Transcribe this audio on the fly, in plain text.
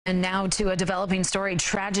And now to a developing story.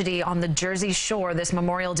 Tragedy on the Jersey Shore this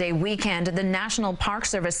Memorial Day weekend. The National Park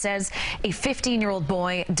Service says a 15-year-old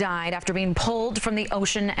boy died after being pulled from the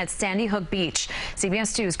ocean at Sandy Hook Beach.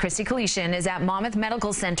 CBS 2's Kristie Keleshian is at Monmouth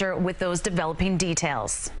Medical Center with those developing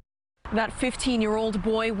details. That 15-year-old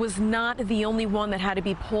boy was not the only one that had to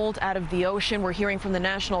be pulled out of the ocean. We're hearing from the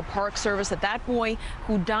National Park Service that that boy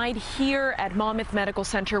who died here at Monmouth Medical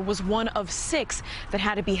Center was one of 6 that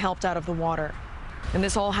had to be helped out of the water. And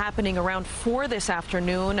this all happening around 4 this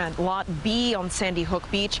afternoon at Lot B on Sandy Hook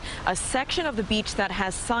Beach, a section of the beach that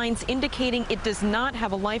has signs indicating it does not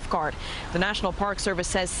have a lifeguard. The National Park Service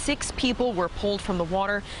says 6 people were pulled from the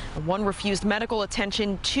water. 1 refused medical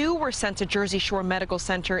attention, 2 were sent to Jersey Shore Medical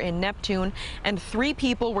Center in Neptune, and 3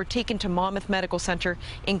 people were taken to Monmouth Medical Center,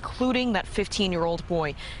 including that 15-year-old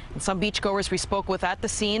boy. And some beachgoers we spoke with at the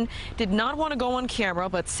scene did not want to go on camera,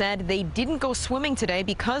 but said they didn't go swimming today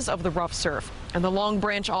because of the rough surf. And the Long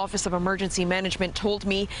Branch Office of Emergency Management told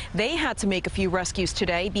me they had to make a few rescues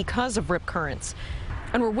today because of rip currents.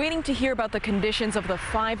 And we're waiting to hear about the conditions of the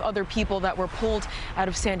 5 other people that were pulled out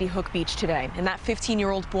of Sandy Hook Beach today. And that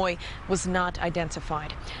 15-year-old boy was not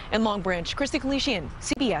identified. In Long Branch, Kristie Keleshian,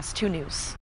 CBS 2 News.